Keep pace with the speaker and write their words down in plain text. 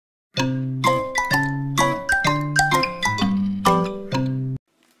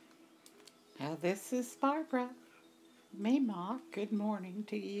This is Barbara. Mema, good morning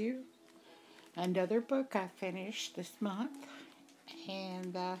to you. Another book I finished this month,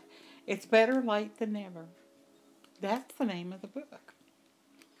 and it's Better Late Than Never. That's the name of the book.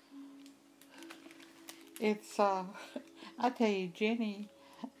 It's, I tell you, Jenny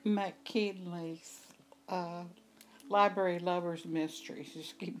McKinley's Library Lovers Mysteries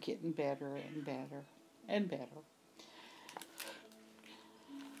just keep getting better and better and better.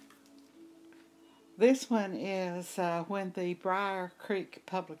 This one is when the Briar Creek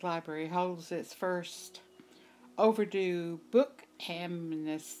Public Library holds its first overdue book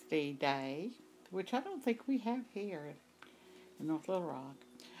amnesty day, which I don't think we have here in North Little Rock.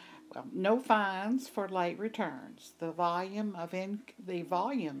 Well, no fines for late returns. The volume of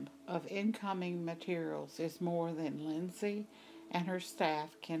incoming materials is more than Lindsey and her staff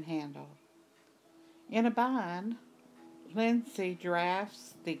can handle. In a bind, Lindsey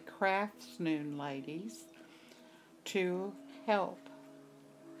drafts the crafternoon ladies to help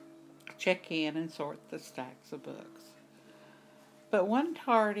check in and sort the stacks of books. But one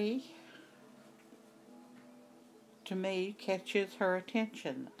tardy, to me, catches her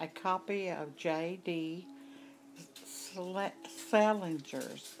attention. A copy of J.D.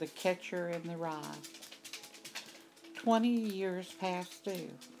 Salinger's The Catcher in the Rye, 20 years past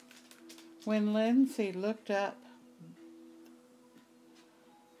due. When Lindsey looked up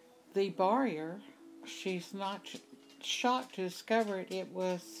the barrier, she's not shocked to discover it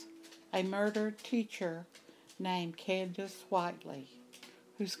was a murdered teacher named Candice Whitley,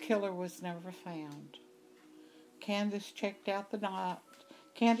 whose killer was never found. Candice had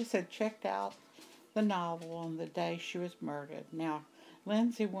checked out the novel on the day she was murdered. Now,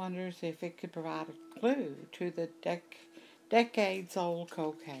 Lindsey wonders if it could provide a clue to the decades-old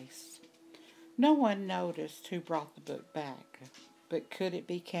cold case. No one noticed who brought the book back, but could it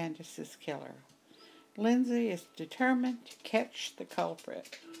be Candice's killer? Lindsey is determined to catch the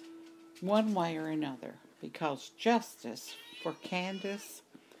culprit one way or another, because justice for Candice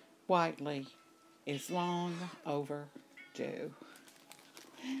Whitley is long overdue.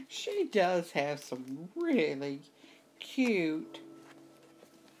 She does have some really cute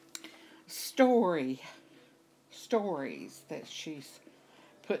stories that she's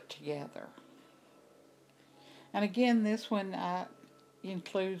put together. And again, this one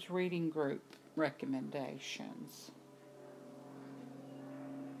includes reading group recommendations.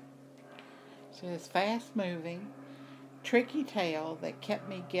 So it's fast-moving, tricky tale that kept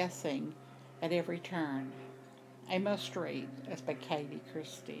me guessing at every turn. A must-read. That's by Katie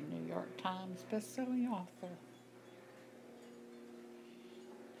Christie, New York Times best-selling author.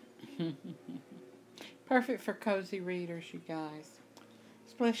 Perfect for cozy readers, you guys,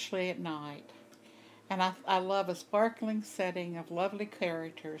 especially at night. And I love a sparkling setting of lovely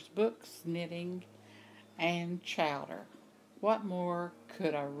characters, books, knitting, and chowder. What more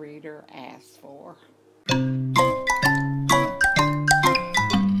could a reader ask for?